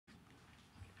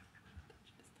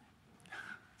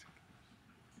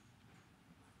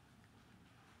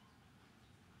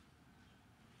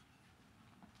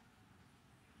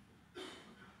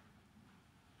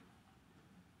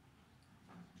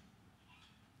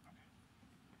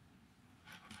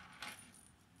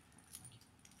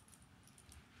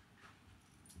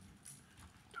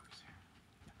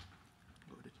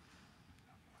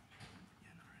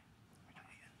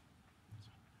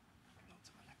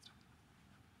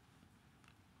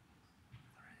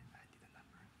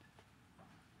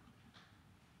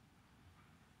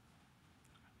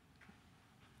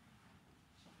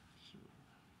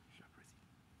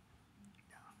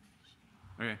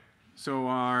Okay, so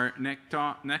our next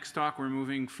talk, we're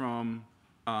moving from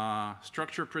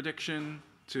structure prediction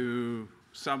to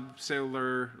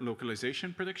subcellular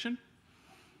localization prediction.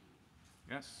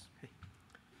 Yes? Hey.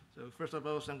 So first of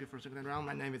all, thank you for sticking around.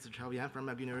 My name is Zichao Yan from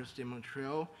University of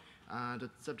Montreal. The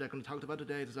subject I'm going to talk about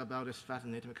today is about this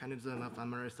fascinating mechanism of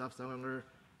mRNA subcellular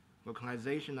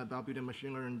localization, about building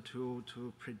machine learning tool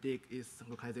to predict its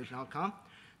localization outcome.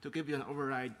 To give you an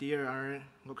overall idea, our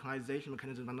localization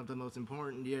mechanism is one of the most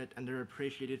important yet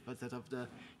underappreciated facets of the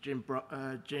gene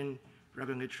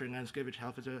regulatory landscape, which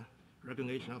helps the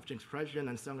regulation of gene expression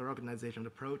and cellular organization of the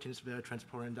proteins via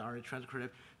transporting the RNA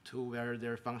transcript to where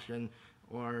their function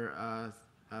or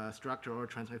structure or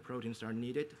translate proteins are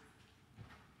needed.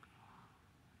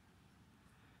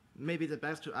 Maybe the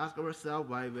best to ask ourselves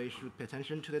why we should pay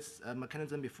attention to this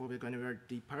mechanism before we go anywhere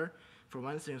deeper. For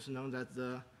one thing, it's known that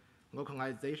the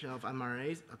localization of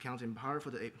mRNAs accounts in part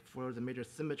for the major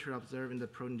symmetry observed in the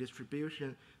protein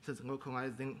distribution, since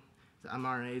localizing the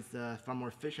mRNA is far more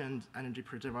efficient energy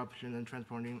preserve option than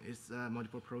transporting its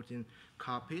multiple protein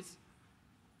copies.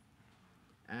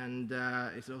 And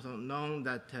it's also known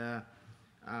that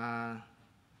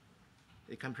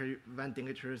it can prevent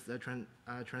dangerous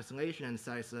translation and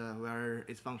sites where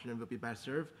its function will be best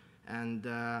served, and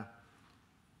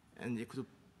it could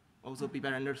also be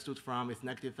better understood from its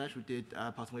negative effects we did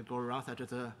possibly go around, such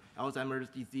as Alzheimer's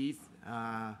disease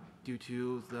due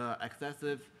to the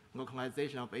excessive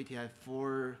localization of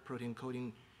ATI4 protein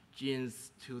coding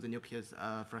genes to the nucleus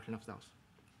fraction of cells.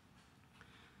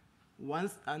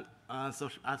 Once, so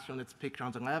as shown in this picture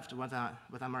on the left, once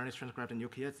mRNA is transcribed in the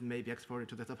nucleus, may be exported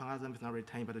to the cytoplasm, is not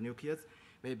retained by the nucleus,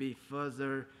 may be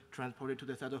further transported to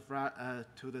the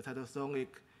cytosolic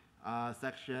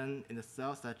section in the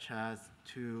cell, such as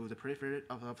to the periphery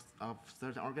of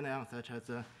certain organelles, such as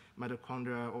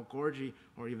mitochondria or Golgi,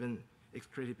 or even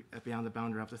excreted beyond the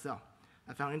boundary of the cell.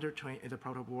 A found interchange in the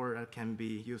protobore can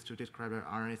be used to describe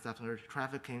RNA subcellular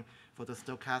trafficking for the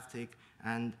stochastic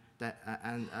and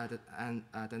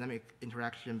dynamic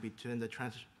interaction between the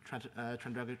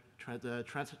trans-regulatory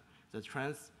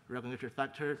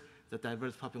factor, the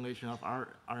diverse population of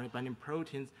RNA binding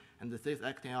proteins, and the cis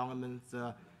acting elements,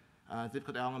 zip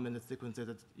code element sequences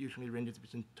that usually ranges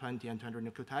between 20 and 200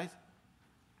 nucleotides.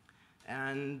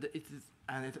 And it's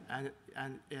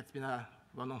been a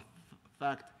well-known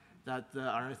fact that the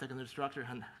RNA secondary structure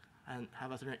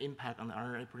have a certain impact on the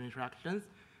RNA protein interactions.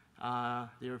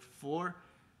 Therefore,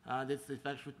 this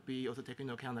effect should be also taken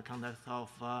into account in the context of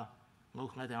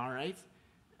localized RNAs.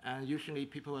 And usually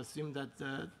people assume that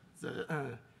the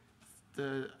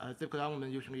zip code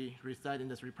element usually reside in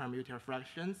the 3' UTR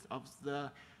fractions of the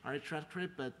RNA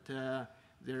transcript, but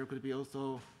there could be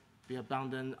also be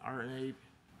abundant RNA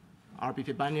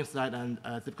RBP binding site and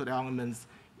zip code elements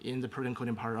in the protein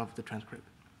coding part of the transcript.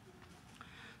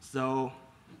 So,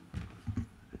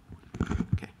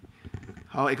 okay,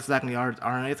 how exactly are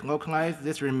RNAs localized?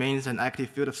 This remains an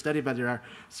active field of study, but there are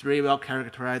 3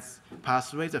 well-characterized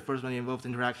pathways. The first one involves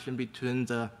interaction between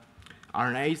the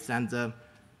RNAs and the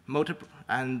motor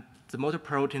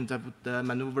proteins that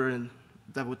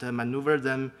would maneuver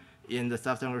them in the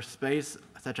subcellular space,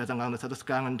 such as along the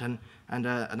cytoskeleton, and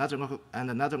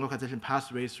another localization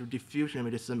pathway through diffusion,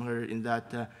 which is similar in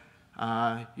that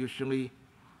usually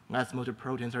less motor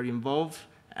proteins are involved,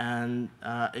 and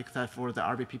except for the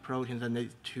RBP proteins that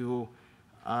need to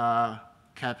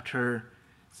capture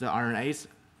the RNAs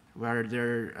where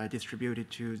they're distributed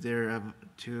to their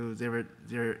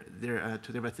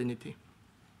vicinity.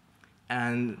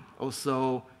 And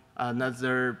also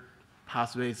another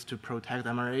pathway is to protect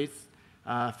mRNAs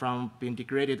from being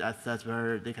degraded as such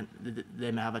where they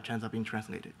may have a chance of being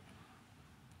translated.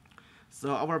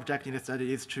 So our objective in the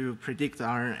study is to predict the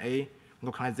RNA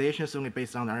localization solely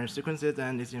based on the RNA sequences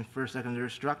and its inferred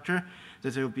secondary structure.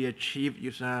 This will be achieved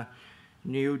using a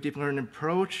new deep learning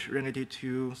approach related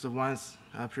to the ones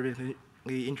previously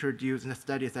introduced in the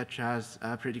study, such as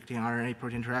predicting RNA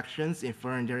protein interactions,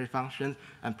 inferring dairy functions,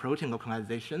 and protein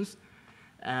localizations.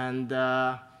 And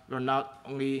we're not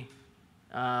only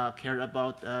cared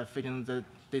about fitting the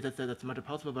data set as much as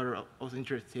possible, but we're also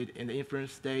interested in the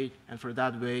inference state, and for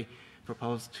that way,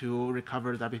 propose to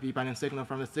recover the RBP binding signal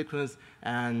from the sequence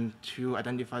and to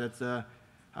identify that the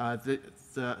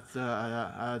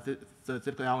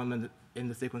zip code element in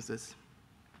the sequences.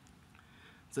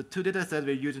 The 2 data sets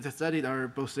we use in the study are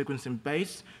both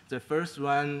sequencing-based. The first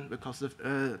one we call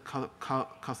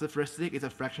calcifrac is a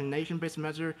fractionation-based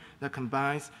measure that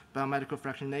combines biomedical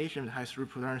fractionation with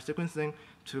high-throughput RNA sequencing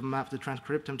to map the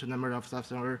transcriptome to a number of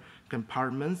subcellular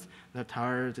compartments that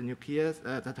are the nucleus,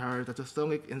 that are the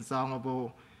cytosolic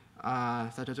insoluble,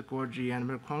 such as Golgi and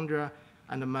mitochondria,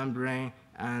 and the membrane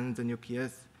and the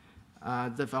nucleus.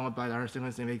 Then followed by the RNA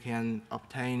sequencing, we can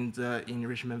obtain the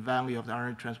enrichment value of the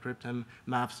RNA transcriptome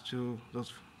maps to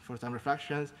those first-time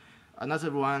refractions. Another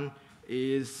one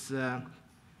is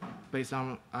based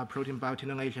on protein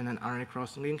biotinylation and RNA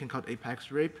cross-linking called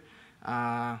APEX-RIP,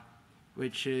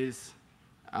 which is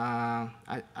to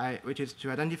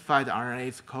identify the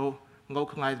RNAs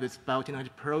co-localized with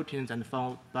biotinylated proteins and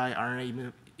followed by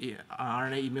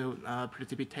RNA immune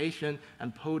precipitation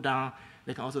and pull down.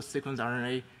 They can also sequence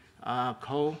RNA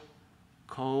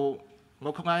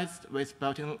co-localized with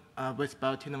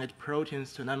biotinylated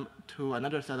proteins to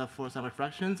another set of first-time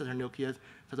refractions that are nucleus,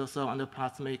 but also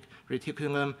endoplasmic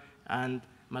reticulum and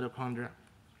mitochondria.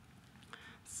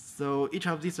 So each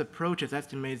of these approaches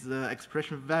estimates the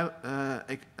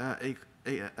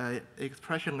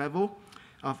expression level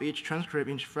of each transcript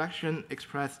in each fraction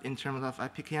expressed in terms of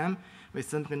IPKM. We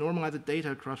simply normalize the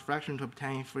data across fractions to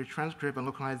obtain free transcript and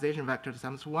localization vector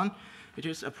times 1, which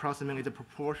is approximately the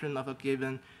proportion of a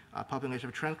given population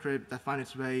of transcript that finds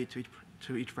its way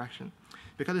to each fraction.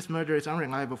 Because this measure is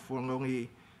unreliable for only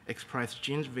expressed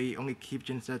genes, we only keep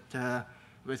genes that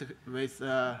with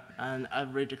an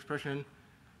average expression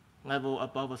level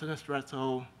above a certain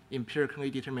threshold, empirically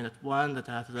determine that one that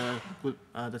has a good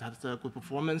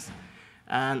performance.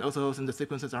 And also, since the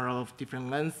sequences are of different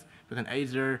lengths, we can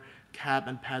either cap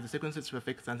and pad the sequences to a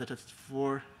fixed length, such as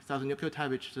 4,000 nucleotides,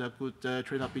 which is a good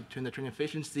trade-off between the training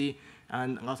efficiency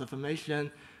and loss of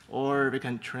information, or we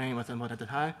can train one sample at a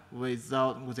time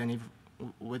without losing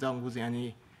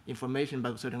any information,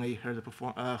 but certainly hurt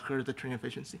the training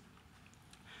efficiency.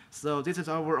 So this is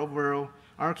our overall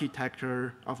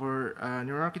architecture of our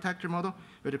neural architecture model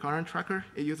with the current tracker.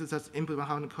 It uses as input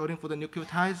 100 encoding for the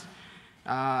nucleotides.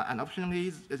 And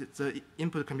optionally, the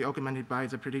input can be augmented by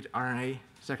the predicted RNA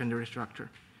secondary structure.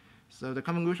 So the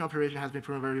convolution operation has been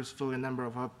proven very useful in a number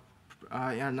of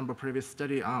previous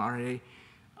studies on RNA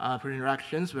protein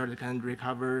interactions, where they can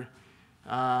recover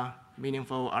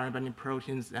meaningful RNA-binding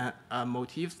proteins and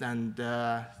motifs, and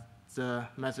the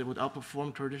method would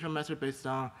outperform traditional method based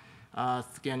on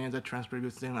scanning the transcript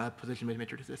using position-based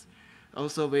matrices.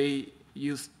 Also, we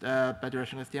used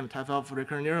bidirectional STM type of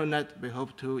recurrent neural net. We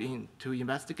hope to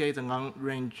investigate the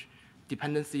long-range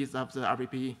dependencies of the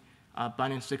RBP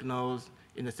binding signals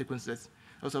in the sequences.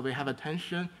 Also, we have a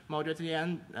tension module at the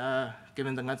end.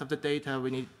 Given the length of the data,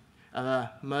 we need a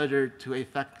merger to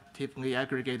effectively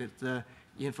aggregate the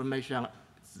information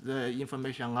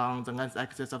along the length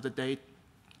axis of the data.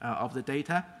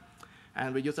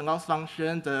 And we use a loss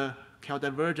function. The Kel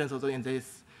divergence also in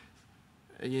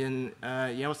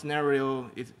our scenario,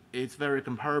 it's very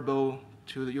comparable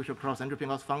to the usual cross-entropy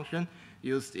loss function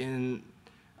used in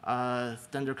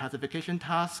standard classification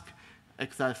task,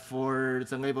 except for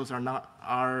the labels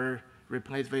are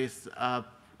replaced with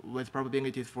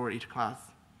probabilities for each class,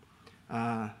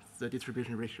 the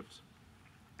distribution ratios.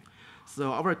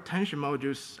 So our attention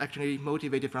module is actually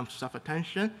motivated from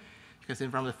self-attention. You can see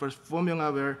from the first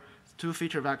formula where two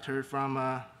feature vectors from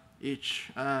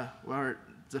where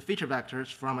the feature vectors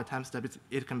from a time step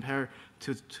is compared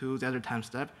to the other time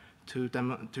step to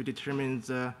determine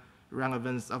the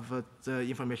relevance of the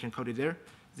information coded there.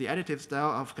 The additive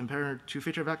style of comparing two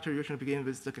feature vectors usually begins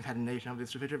with the concatenation of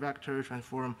these two feature vectors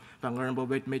transformed by learnable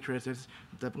weight matrices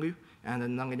W, and the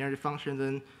nonlinearity function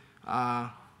then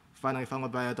finally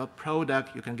followed by a dot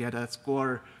product. You can get a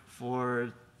score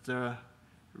for the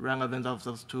relevance of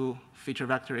those two feature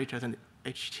vectors, HS and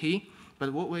HT.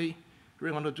 But what we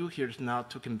really want to do here is not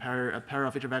to compare a pair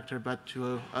of feature vector, but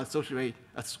to associate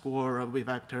a score of a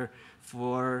vector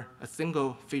for a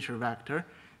single feature vector.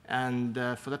 And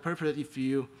for that purpose, if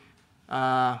you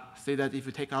say that if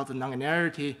you take out the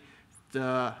nonlinearity,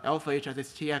 the alpha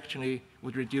HSHT actually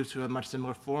would reduce to a much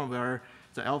similar form where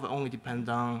the alpha only depends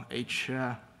on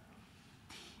HT,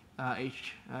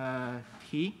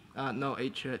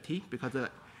 because the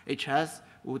HS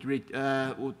would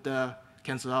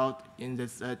cancel out in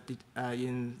this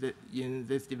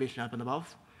division up and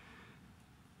above.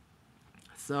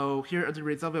 So here are the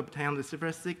results we obtained on the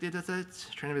super-seq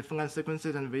datasets, trained with full-length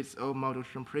sequences and with all models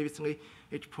shown previously.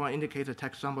 Each point indicates a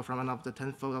text sample from one of the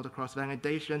tenfold of the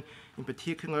cross-validation. In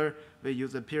particular, we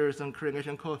use the Pearson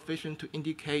correlation coefficient to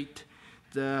indicate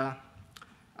the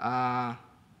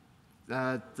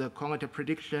qualitative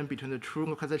prediction between the true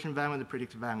localization value and the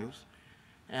predicted values.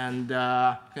 And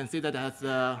you can see that it has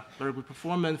a very good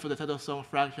performance for the total zone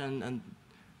fraction and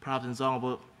perhaps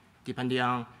insoluble depending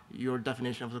on your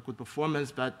definition of the good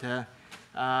performance, but it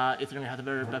certainly has a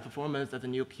very bad performance that the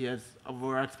nucleus of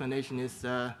our explanation is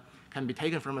can be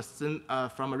taken from a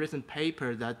recent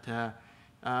paper that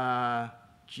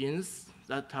genes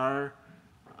that are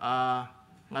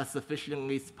less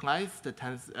sufficiently spliced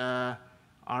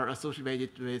are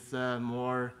associated with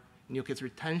more nucleus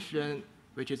retention,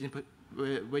 which is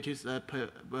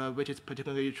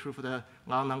particularly true for the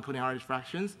long non-coding RNA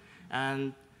fractions.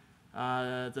 And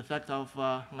the effect of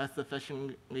less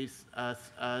sufficiently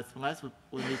spliced will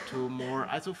lead to more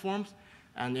isoforms.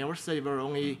 And in our study, we're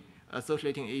only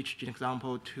associating each gene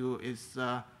example to its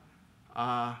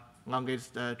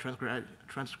longest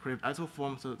transcript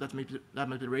isoform. So that may be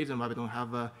the reason why we don't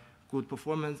have a good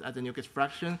performance at the nucleus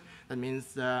fraction. That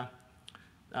means the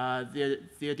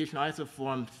additional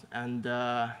isoforms and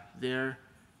their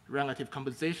relative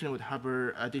composition would have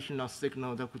an additional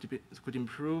signal that could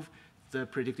improve the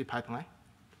predicted pipeline.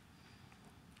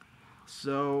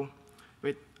 So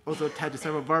we also tested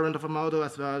several variants of a model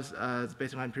as well as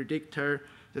baseline predictor.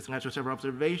 This led to several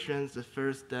observations. The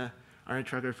first RNA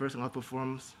tracker first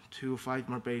outperforms 2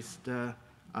 5-mer-based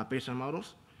baseline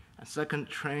models. And second,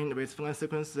 trained with full-length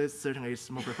sequences certainly is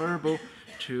more preferable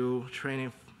to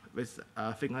training with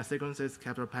fake-length sequences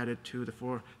capital padded to the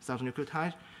 4,000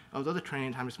 nucleotides, although the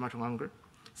training time is much longer.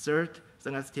 Third, the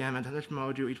STM and attention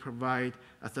module each provide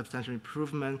a substantial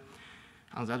improvement.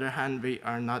 On the other hand, we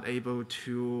are not able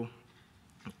to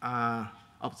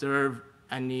observe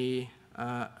any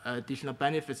additional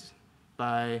benefits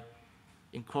by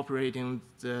incorporating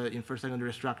the inferred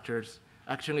secondary structures.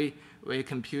 Actually, we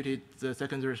computed the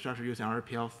secondary structure using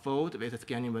RPL fold with a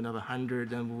scanning window of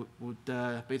 100 and would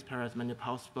base pair as many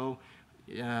possible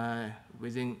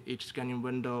within each scanning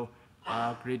window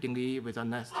gradingly without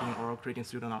nesting or creating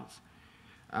pseudoknots.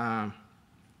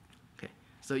 Okay.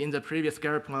 So in the previous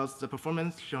scatter plots, the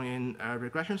performance shown in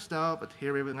regression style, but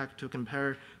here we would like to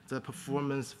compare the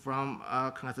performance from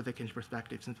a classification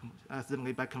perspective,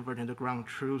 simply by converting the ground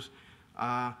truth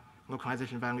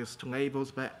localization values to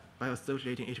labels by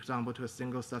associating each example to a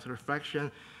single subscript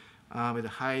fraction with the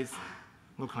highest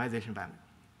localization value.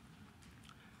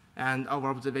 And our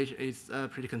observation is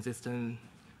pretty consistent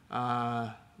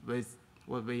with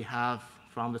what we have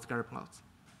from the scatter plots.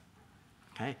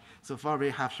 Okay, so far we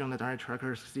have shown that RNA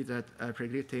trackers succeed at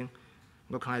predicting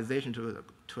localization to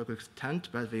a good extent,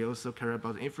 but we also care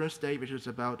about the inference state, which is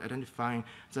about identifying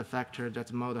the factor that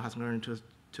the model has learned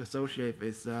to associate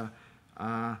with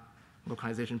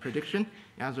localization prediction.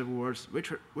 In other words,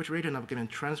 which region of a given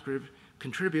transcript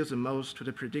contributes the most to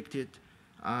the predicted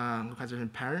localization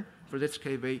pattern. For this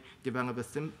case, we develop a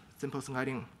simple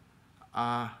sliding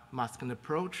masking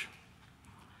approach.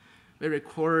 We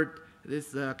record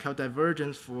this Q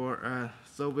divergence for,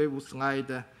 so we will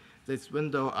slide this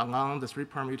window along the 3'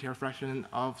 UTR fraction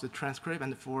of the transcript,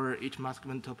 and for each mask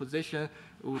window position,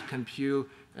 we would compute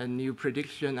a new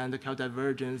prediction, and the Q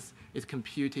divergence is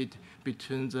computed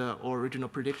between the original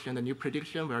prediction and the new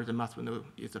prediction where the mask window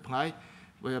is applied.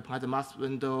 We apply the mask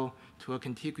window to a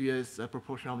contiguous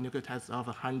proportion of nucleotides of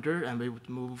 100, and we would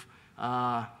move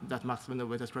that mask window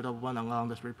with a spread of 1 along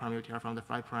the 3' UTR from the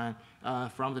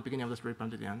 5' from the beginning of the 3'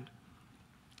 to the end.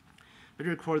 We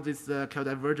record this Q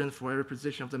divergence for every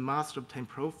position of the mask to obtain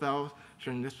profiles,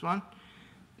 shown in this one.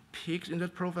 Peaks in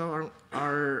that profile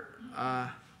are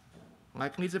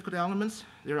likely zip code elements.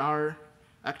 There are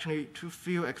actually too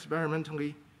few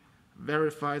experimentally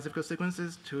verified zip code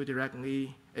sequences to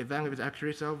directly evaluate the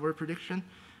accuracy of our prediction.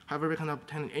 However, we can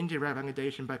obtain indirect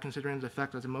validation by considering the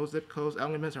fact that the most zip code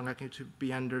elements are likely to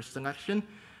be under selection,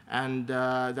 and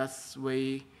thus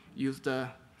we use the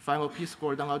final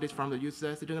p-score downloaded from the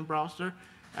user student browser,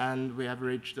 and we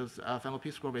average those final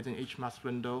p-score within each mask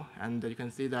window. And you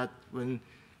can see that when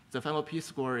the final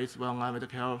p-score is well in line with the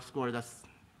KL score, that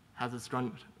has a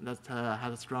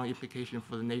strong implication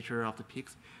for the nature of the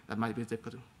peaks that might be zip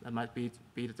code, the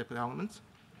zip code elements.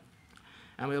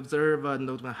 And we observe a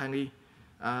notable highly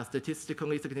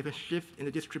statistically significant shift in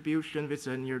the distribution with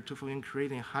a near twofold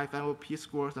increase in high final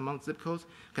p-scores among zip codes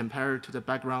compared to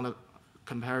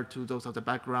those of the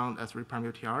background as 3'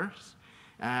 UTRs.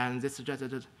 And this suggests that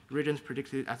the regions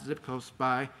predicted as zip codes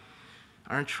by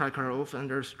RNA tracker are often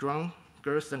under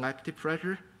stronger selective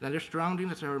pressure than their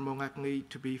surroundings that are more likely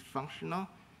to be functional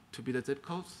to be the zip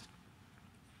codes.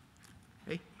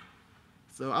 Okay.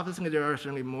 So obviously there are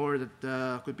certainly more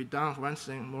that could be done. For one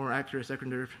thing, more accurate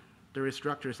secondary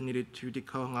structures needed to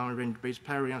decode long-range base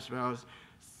pairing as well as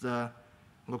the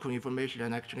local information,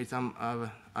 and actually some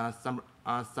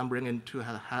bringing to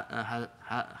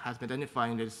has been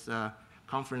identified in this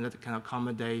conference that can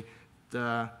accommodate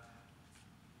the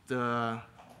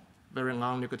very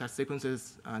long nucleotide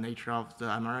sequences nature of the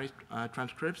mRNA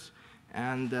transcripts,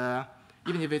 and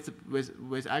even if it's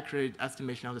with accurate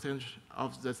estimation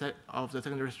of the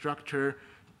secondary structure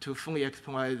to fully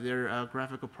exploit their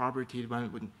graphical properties,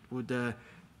 one would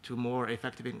to more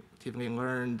effectively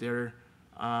learn their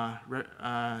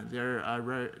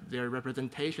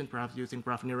representation, perhaps using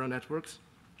graph neural networks.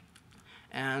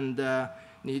 And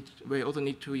we also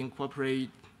need to incorporate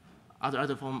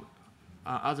other form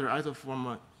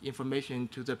information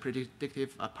into the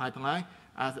predictive pipeline,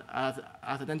 as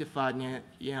identified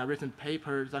in a recent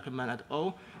paper, Zichao et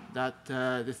al., that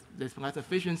this splice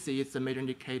efficiency is a major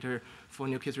indicator for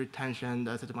nucleus retention,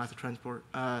 cytoplasmic transport,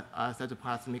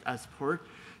 cytoplasmic export.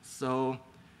 So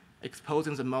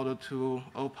exposing the model to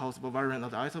all possible variants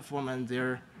of the isoform and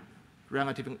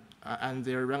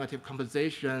their relative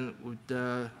composition would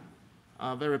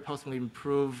very possibly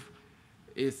improve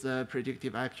its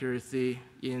predictive accuracy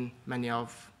in many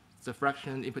of the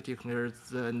fractions, in particular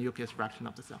the nucleus fraction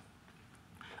of the cell.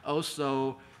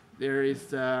 Also, there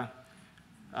is a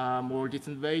more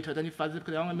decent way to identify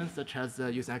the elements, such as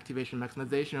using activation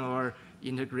maximization or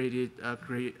integrated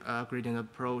gradient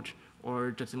approach, or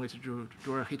just simply to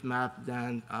draw a heat map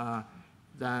than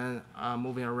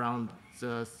moving around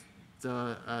the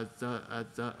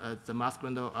mask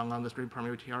window along the string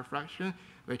primary TR fraction,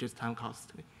 which is time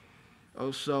costly.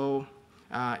 Also,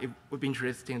 it would be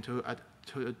interesting to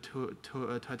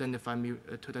identify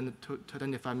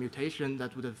mutation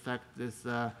that would affect this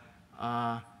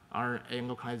RNA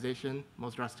localization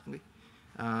most drastically.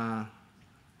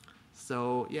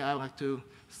 So yeah, I'd like to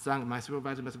thank my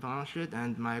supervisor, Mr. Blanchett,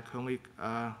 and my colleague,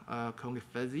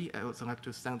 Fezzi. I also like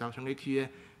to thank Dr. Lequier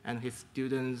and his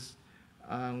students,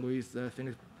 Louis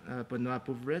Benoit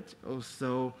Bouvret,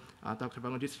 also Dr.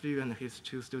 Bangladesh and his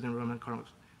two students, Roman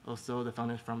Carlos, also the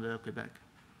founders from the Quebec.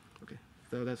 Okay,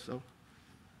 so that's all.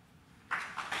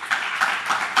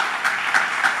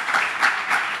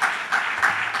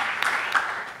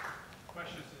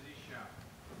 Questions to Zichao?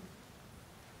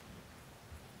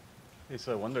 Hey,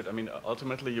 so I wondered, I mean,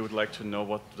 ultimately you would like to know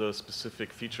what the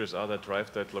specific features are that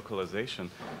drive that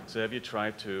localization. So have you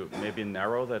tried to maybe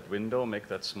narrow that window, make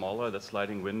that smaller, that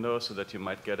sliding window, so that you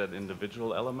might get at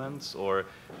individual elements? Or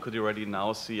could you already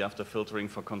now see, after filtering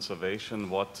for conservation,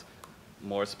 what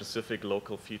more specific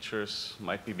local features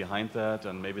might be behind that,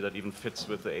 and maybe that even fits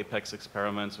with the APEX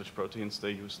experiments, which proteins they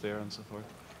use there and so forth?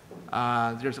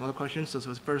 There's another question. So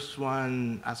the first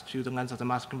one as to the length of the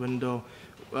mask window,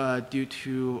 due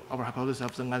to our hypothesis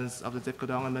of the length of the zip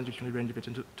code element, which can range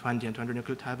between 20 and 200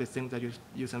 nucleotides, we think that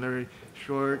using a very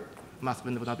short mask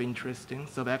window would not be interesting.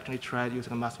 So we actually tried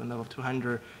using a mask window of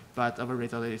 200, but our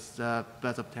result is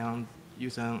best obtained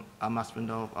using a mask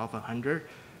window of 100.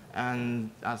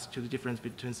 And as to the difference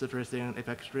between surfacing and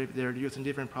apex strip, they're using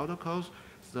different protocols,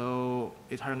 so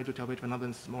it's hard to tell which one of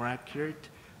them is more accurate.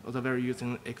 Although they're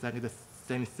using exactly the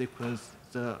same sequence,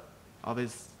 the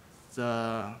longest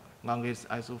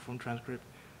isoform transcript.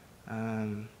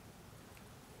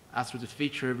 As to the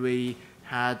feature, we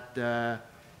had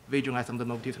visualized some of the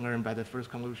motifs learned by the first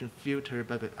convolution filter,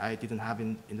 but I didn't have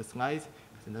in the slides,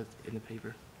 in the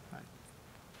paper.